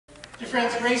Dear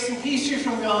friends, grace and peace to you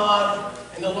from God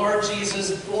and the Lord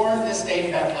Jesus, born this day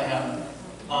in Bethlehem.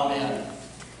 Amen.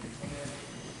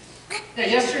 Now,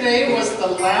 yesterday was the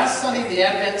last Sunday of the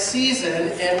Advent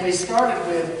season, and we started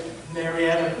with Mary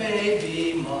had a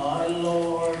baby, my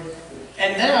Lord.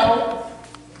 And now,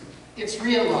 it's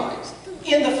realized,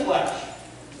 in the flesh,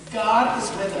 God is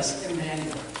with us,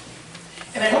 Emmanuel.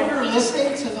 And I hope you're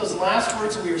listening to those last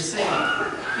words we were singing,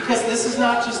 because this is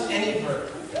not just any birth.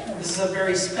 This is a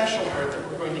very special birth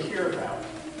that we're going to hear about,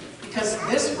 because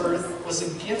this birth was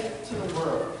a gift to the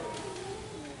world.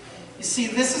 You see,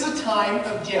 this is a time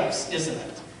of gifts, isn't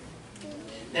it?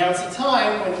 Now, it's a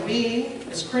time when we,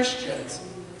 as Christians,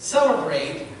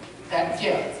 celebrate that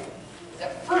gift,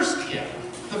 that first gift,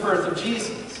 the birth of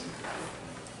Jesus.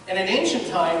 And in ancient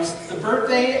times, the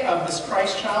birthday of this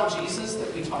Christ child, Jesus,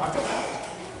 that we talk about,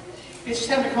 it just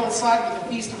happened to coincide with the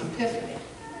Feast of Epiphany.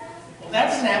 Well,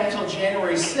 that doesn't happen until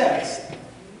January 6th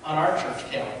on our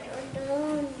church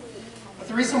calendar. But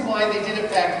the reason why they did it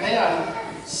back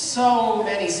then, so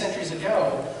many centuries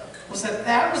ago, was that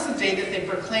that was the day that they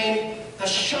proclaimed the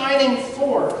shining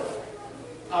forth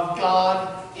of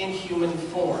God in human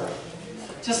form.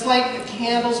 Just like the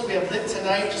candles we have lit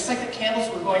tonight, just like the candles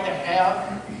we're going to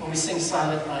have when we sing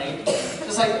Silent Night,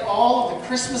 just like all of the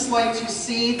Christmas lights you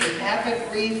see, the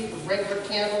Advent wreath, the regular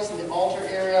candles in the altar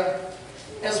area,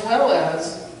 as well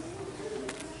as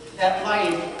that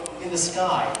light in the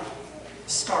sky, the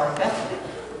Star of Bethlehem.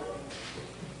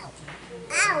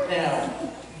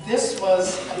 Now, this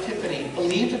was Epiphany,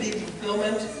 believed to be the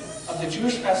fulfillment of the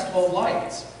Jewish Festival of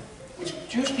Lights, which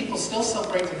Jewish people still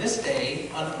celebrate to this day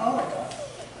on Hanukkah.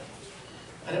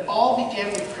 But it all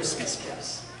began with Christmas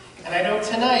gifts. And I know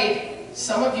tonight,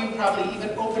 some of you probably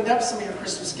even opened up some of your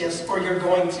Christmas gifts, or you're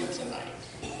going to tonight.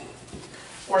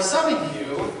 Or some of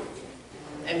you,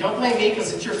 and don't blame me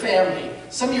because it's your family,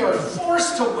 some of you are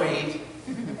forced to wait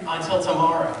until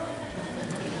tomorrow.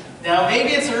 Now, maybe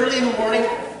it's early in the morning,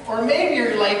 or maybe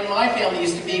you're like my family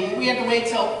used to be, when we had to wait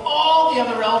till all the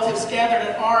other relatives gathered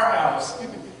at our house.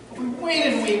 We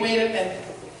waited, and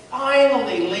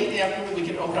finally, late in the afternoon, we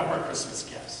could open up our Christmas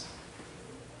gifts.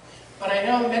 But I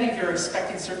know many of you are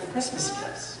expecting certain Christmas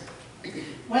gifts.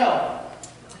 Well,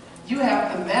 you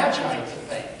have the Magi to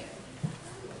thank.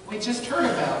 We just heard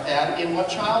about that in What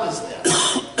Child Is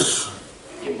This?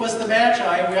 It was the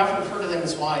Magi, we often refer to them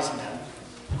as wise men,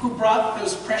 who brought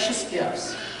those precious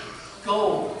gifts: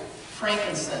 gold,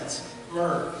 frankincense,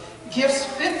 myrrh. Gifts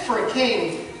fit for a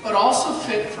king, but also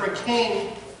fit for a king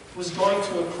who was going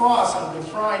to a cross on Good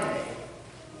Friday,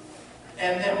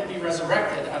 and then would be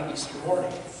resurrected on Easter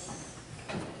morning.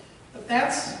 But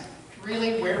that's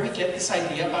really where we get this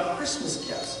idea about Christmas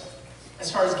gifts,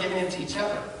 as far as giving them to each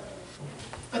other.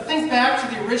 But think back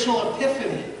to the original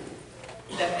Epiphany,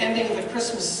 that ending of the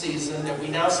Christmas season that we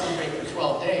now celebrate for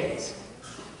 12 days.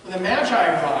 When the Magi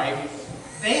arrived,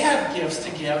 they had gifts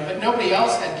to give, but nobody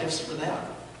else had gifts for them.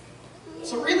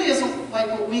 So it really isn't like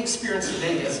what we experience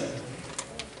today, is it?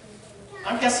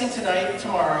 I'm guessing tonight,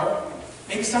 tomorrow,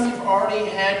 maybe some of you have already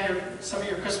had some of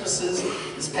your Christmases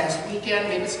this past weekend.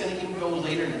 Maybe it's going to even go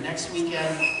later in the next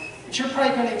weekend. But you're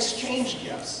probably going to exchange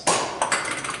gifts.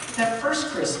 That first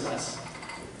Christmas,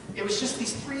 it was just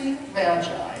these three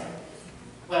Magi.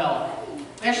 Well,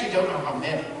 we actually don't know how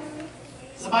many,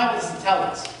 because the Bible doesn't tell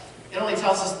us. It only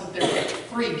tells us that there were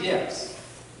three gifts.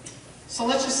 So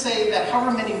let's just say that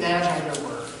however many Magi there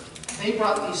were, they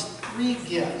brought these three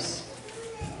gifts,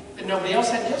 but nobody else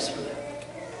had gifts for them.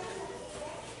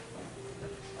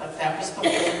 But that was the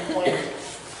whole point.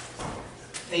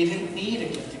 They didn't need a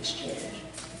gift exchange,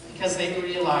 because they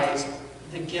realized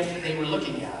the gift that they were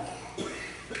looking at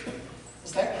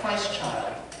was that Christ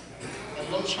child,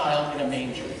 that little child in a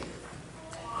manger.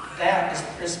 That is the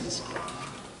Christmas gift.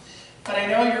 But I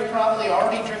know you're probably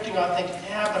already drifting off thinking,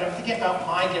 yeah, but I'm thinking about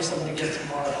my gifts I'm going to give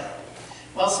tomorrow.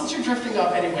 Well, since you're drifting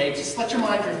off anyway, just let your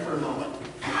mind drift for a moment.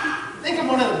 Think of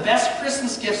one of the best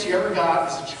Christmas gifts you ever got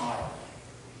as a child.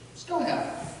 Just go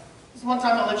ahead. This is one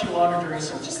time I'll let you wander during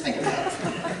so just think about it.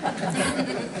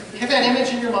 You have that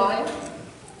image in your mind?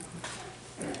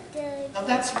 Now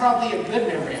that's probably a good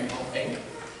memory, I'm hoping.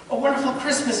 A wonderful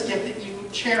Christmas gift that you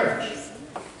cherish.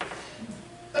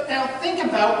 But now think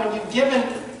about when you've given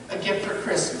a gift for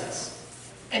Christmas,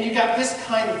 and you got this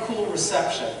kind of cool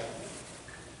reception.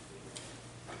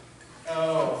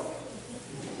 Oh,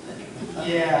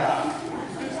 yeah.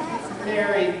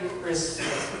 Merry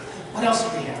Christmas. What else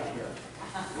do we have here?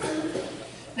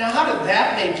 Now, how did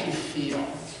that make you feel?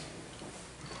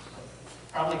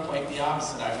 Probably quite the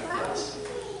opposite, I would guess.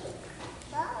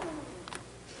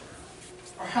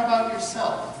 Or how about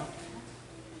yourself?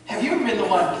 Have you been the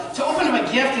one to open up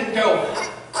a gift and go,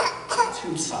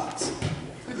 tube socks.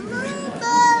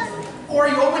 Or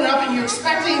you open it up and you're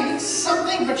expecting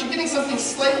something, but you're getting something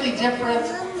slightly different.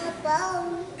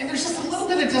 And there's just a little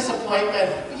bit of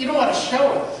disappointment, but you don't want to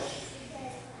show it.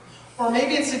 Or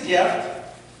maybe it's a gift,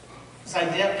 because I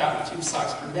have gotten tube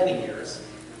socks for many years.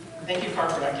 Thank you, Carl,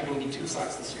 for not giving me tube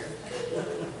socks this year.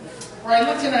 Where I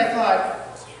looked and I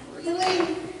thought,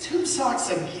 really? Tube socks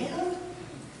again?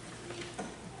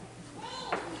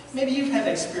 Maybe you've had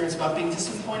that experience about being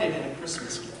disappointed in a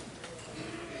Christmas gift.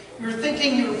 You were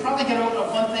thinking you were probably going to open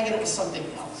up one thing and it was something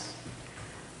else.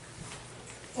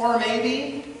 Or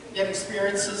maybe you had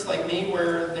experiences like me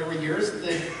where there were years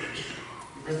that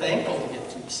you were thankful to get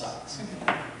tube socks.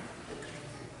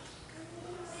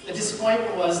 The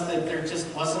disappointment was that there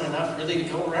just wasn't enough really to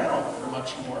go around for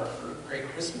much more for great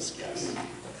Christmas gifts.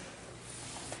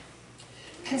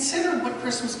 Consider what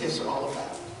Christmas gifts are all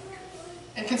about.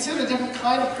 And consider the different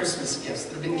kind of Christmas gifts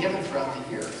that have been given throughout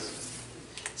the years.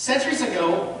 Centuries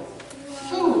ago,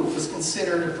 food was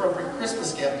considered an appropriate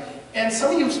Christmas gift. And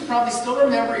some of you probably still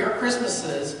remember your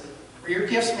Christmases where your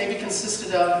gifts maybe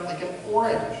consisted of like an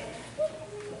orange,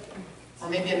 or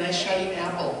maybe a nice shiny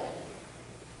apple,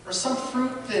 or some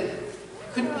fruit that you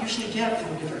couldn't usually get in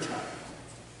the wintertime.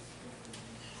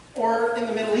 Or in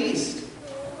the Middle East.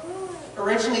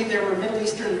 Originally there were Middle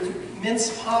Eastern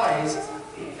mince pies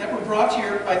that were brought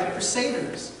here by the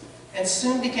Crusaders and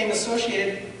soon became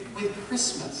associated with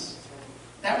Christmas.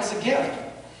 That was a gift.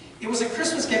 It was a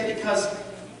Christmas gift because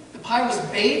the pie was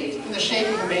baked in the shape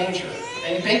of a manger.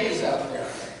 Any bakers out there?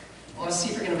 I want to see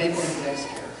if you're going to make one for next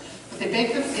year. But they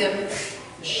baked them in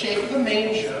the shape of a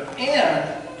manger,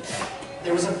 and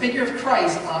there was a figure of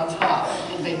Christ on top,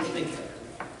 a baked figure.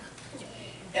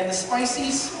 And the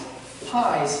spicy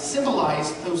pies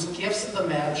symbolized those gifts of the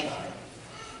Magi.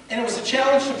 And it was a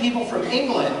challenge to people from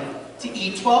England to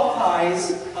eat 12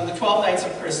 pies on the 12 nights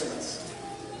of Christmas.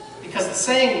 Because the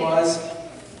saying was,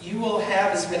 you will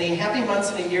have as many happy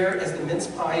months in a year as the mince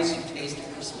pies you taste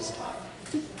at Christmas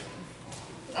time.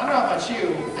 I don't know about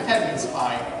you, I've had mince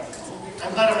pie.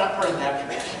 I'm glad I'm not part of that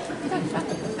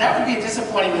tradition. That would be a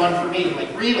disappointing one for me,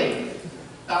 like really.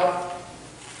 About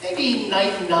maybe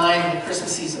night 9 of the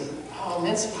Christmas season. Oh,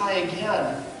 mince pie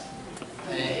again.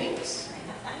 Thanks.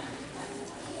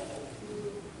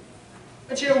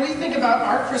 But you know, we think about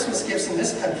our Christmas gifts in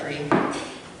this country.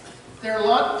 There are a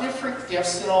lot of different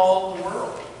gifts in all the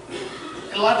world.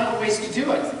 And a lot of different ways to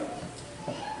do it.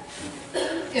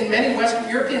 In many Western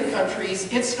European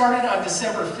countries, it started on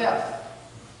December 5th.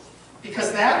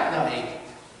 Because that night,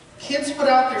 kids put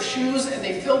out their shoes and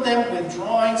they filled them with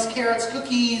drawings, carrots,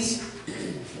 cookies,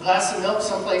 a glass of milk,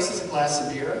 some places a glass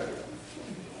of beer,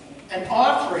 and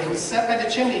offerings set by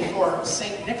the chimney for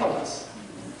St. Nicholas,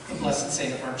 the blessed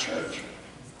saint of our church.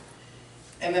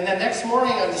 And then the next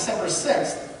morning on December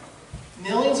 6th,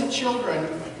 millions of children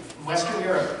in Western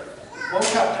Europe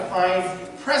woke up to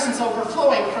find presents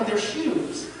overflowing from their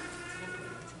shoes.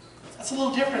 That's a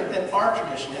little different than our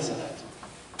tradition, isn't it?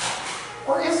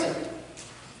 Or is it?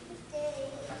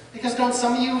 Because don't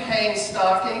some of you hang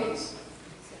stockings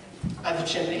by the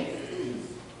chimney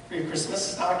for your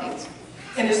Christmas stockings?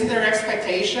 And isn't there an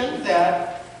expectation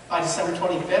that by December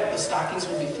 25th the stockings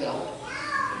will be filled?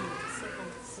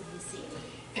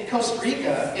 In Costa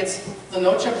Rica, it's La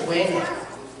Noche Buena,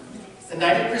 the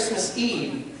night of Christmas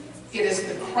Eve. It is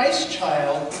the Christ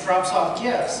child who drops off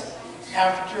gifts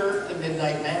after the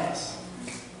midnight Mass.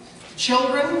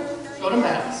 Children go to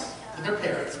Mass with their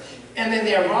parents, and then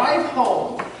they arrive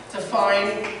home to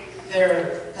find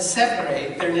their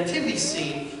pesebre, their nativity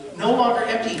scene, no longer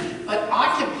empty, but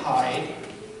occupied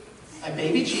by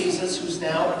baby Jesus, who's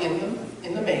now in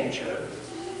the manger.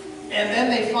 And then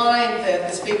they find that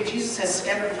this baby Jesus has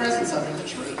scattered presents under the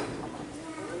tree.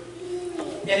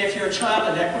 And if you're a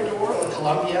child in Ecuador or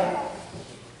Colombia,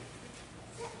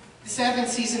 this Advent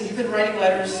season you've been writing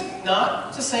letters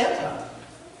not to Santa,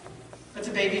 but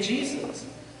to baby Jesus,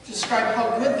 to describe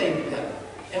how good they've been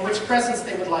and which presents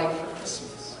they would like for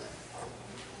Christmas.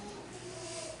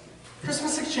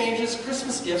 Christmas exchanges,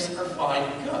 Christmas gifts are fine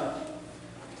and good.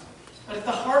 But at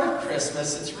the heart of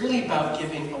Christmas, it's really about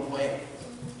giving away.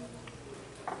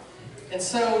 And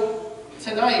so,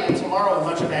 tonight and tomorrow in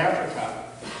much of Africa,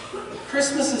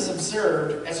 Christmas is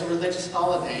observed as a religious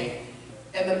holiday,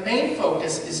 and the main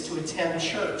focus is to attend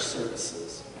church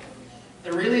services.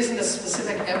 There really isn't a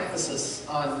specific emphasis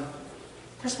on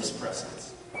Christmas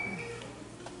presents.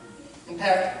 In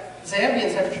fact,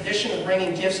 Zambians have a tradition of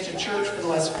bringing gifts to church for the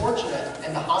less fortunate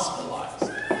and the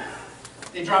hospitalized.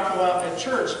 They drop them off at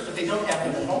church, but they don't have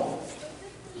them at home.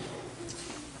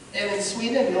 And in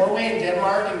Sweden, Norway, and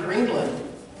Denmark, and Greenland,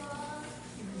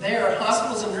 There,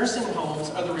 hospitals and nursing homes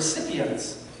are the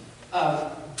recipients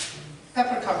of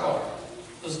pepperkakor,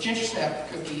 those ginger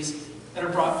snap cookies that are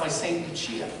brought by St.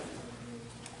 Lucia.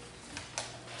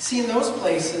 See, in those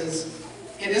places,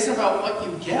 it isn't about what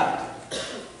you get.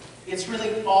 It's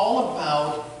really all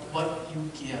about what you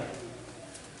give.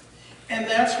 And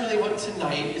that's really what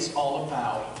tonight is all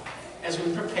about as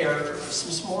we prepare for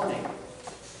Christmas morning.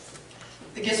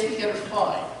 The gifts we get are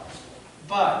fine,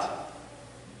 but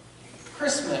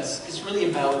Christmas is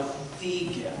really about the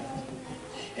gift.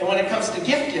 And when it comes to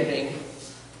gift giving,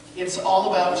 it's all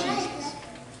about Jesus.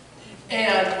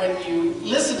 And when you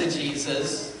listen to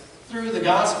Jesus through the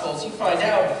Gospels, you find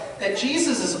out that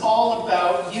Jesus is all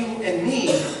about you and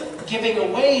me giving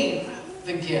away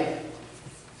the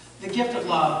gift of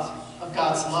love, of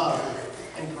God's love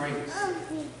and grace.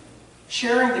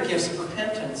 Sharing the gifts of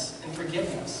repentance and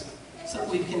forgiveness so that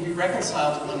we can be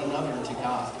reconciled to one another and to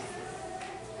God.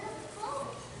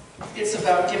 It's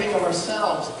about giving of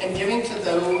ourselves and giving to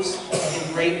those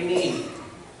in great need,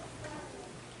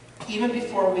 even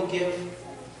before we give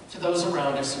to those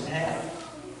around us who have.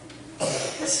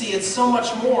 See, it's so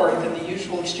much more than the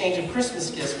usual exchange of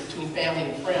Christmas gifts between family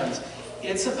and friends.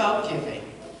 It's about giving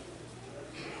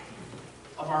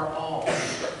of our all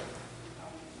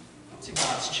to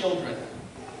God's children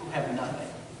who have nothing.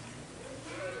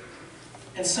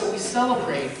 And so we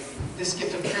celebrate this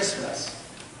gift of Christmas,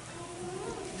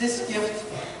 this gift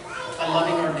by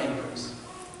loving our neighbors.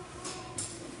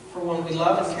 For when we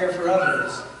love and care for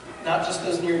others, not just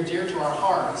those near and dear to our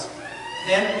hearts,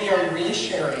 then we are really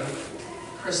sharing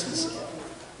Christmas gift.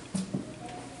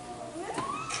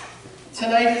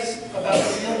 Tonight is about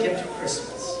the real gift of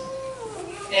Christmas.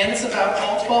 And it's about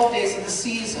all 12 days of the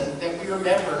season that we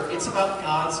remember it's about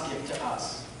God's gift to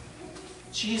us.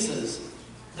 Jesus,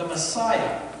 the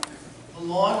Messiah, the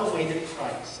long-awaited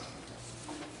Christ.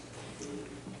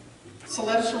 So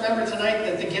let us remember tonight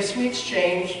that the gifts we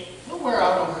exchange will wear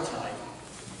out over time.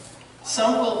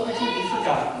 Some will quickly be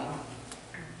forgotten.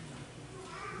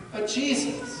 But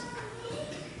Jesus,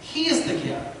 He is the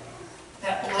gift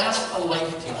that lasts a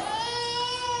lifetime.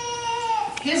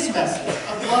 His message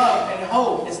of love and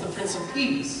hope is the Prince of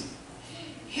Peace.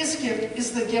 His gift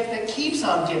is the gift that keeps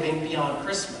on giving beyond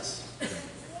Christmas.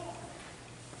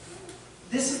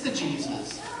 This is the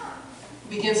Jesus who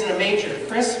begins in a manger at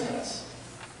Christmas,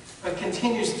 but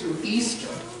continues through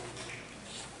Easter.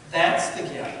 That's the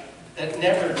gift that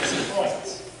never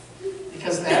disappoints,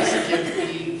 because that's the gift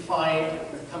we find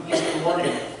come Easter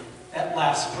morning that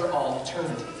lasts for all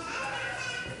eternity.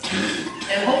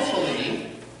 And hopefully,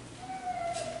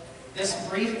 this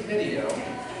brief video, I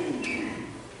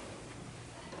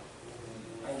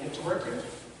can get to work here,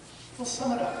 will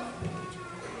sum it up.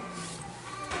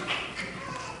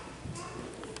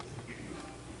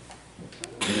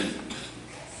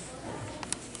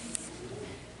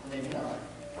 Maybe not.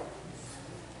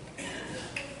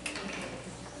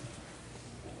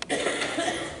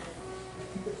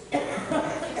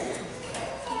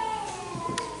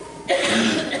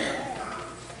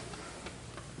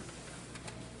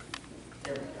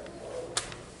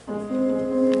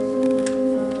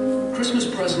 Christmas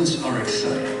presents are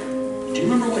exciting. Do you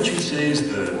remember what you'd say is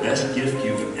the best gift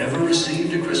you've ever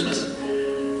received at Christmas?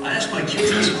 I asked my kids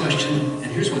this question, and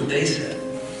here's what they said.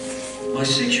 My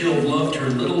 6-year-old loved her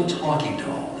little talkie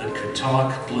doll that could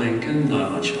talk, blink, and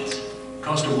not much else. It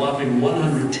cost a whopping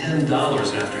 $110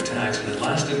 after tax, and it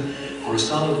lasted for a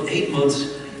solid 8 months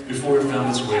before it found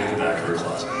its way to the back of her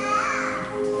closet.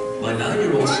 My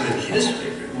 9-year-old said his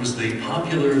favorite was the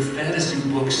popular fantasy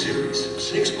book series.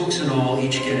 6 books in all,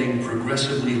 each getting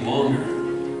progressively longer.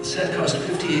 The set cost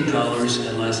 $58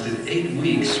 and lasted 8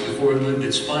 weeks before it lived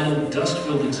its final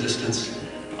dust-filled existence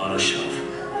on a shelf.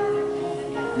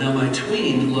 Now my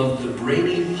tween loved the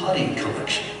Brady Putty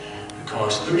collection. It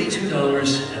cost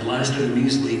 $32 and lasted a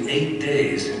measly 8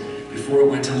 days before it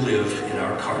went to live in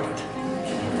our carpet.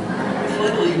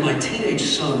 Finally, my teenage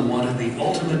son wanted the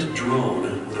ultimate drone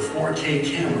with a 4K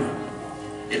camera.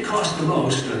 It cost the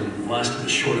most and lasted the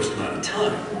shortest amount of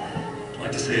time. I'd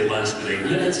like to say it lasted 8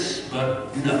 minutes,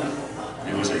 but no,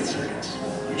 it was 8 seconds,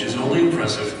 which is only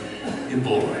impressive in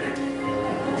bull riding.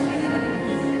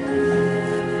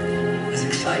 As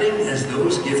exciting as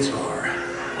those gifts are,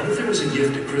 what if there was a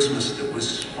gift at Christmas that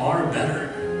was far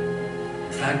better?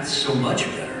 In fact, so much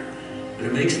better, that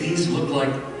it makes these look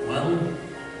like, well,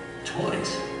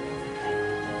 toys.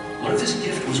 What if this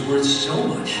gift was worth so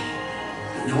much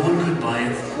that no one could buy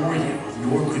it for you,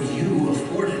 nor could you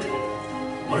afford it?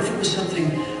 What if it was something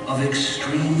of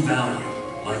extreme value,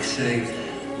 like, say,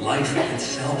 life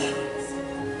itself?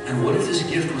 And what if this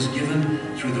gift was given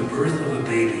through the birth of a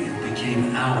baby who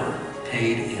became our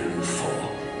paid in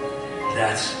full.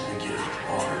 That's the gift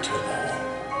offered to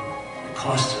all. It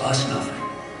costs us nothing,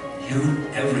 you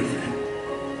everything.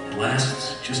 It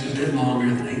lasts just a bit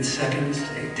longer than 8 seconds,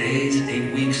 8 days,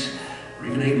 8 weeks, or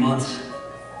even 8 months.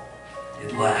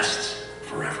 It lasts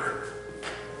forever.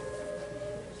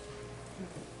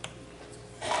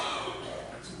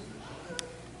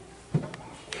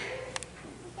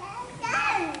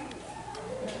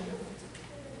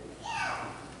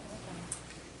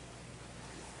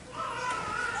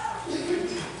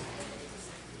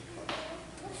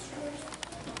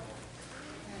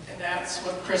 That's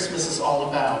what Christmas is all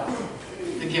about,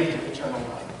 the gift of eternal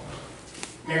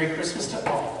life. Merry Christmas to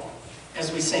all,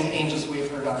 as we sing Angels We've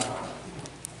Heard on High.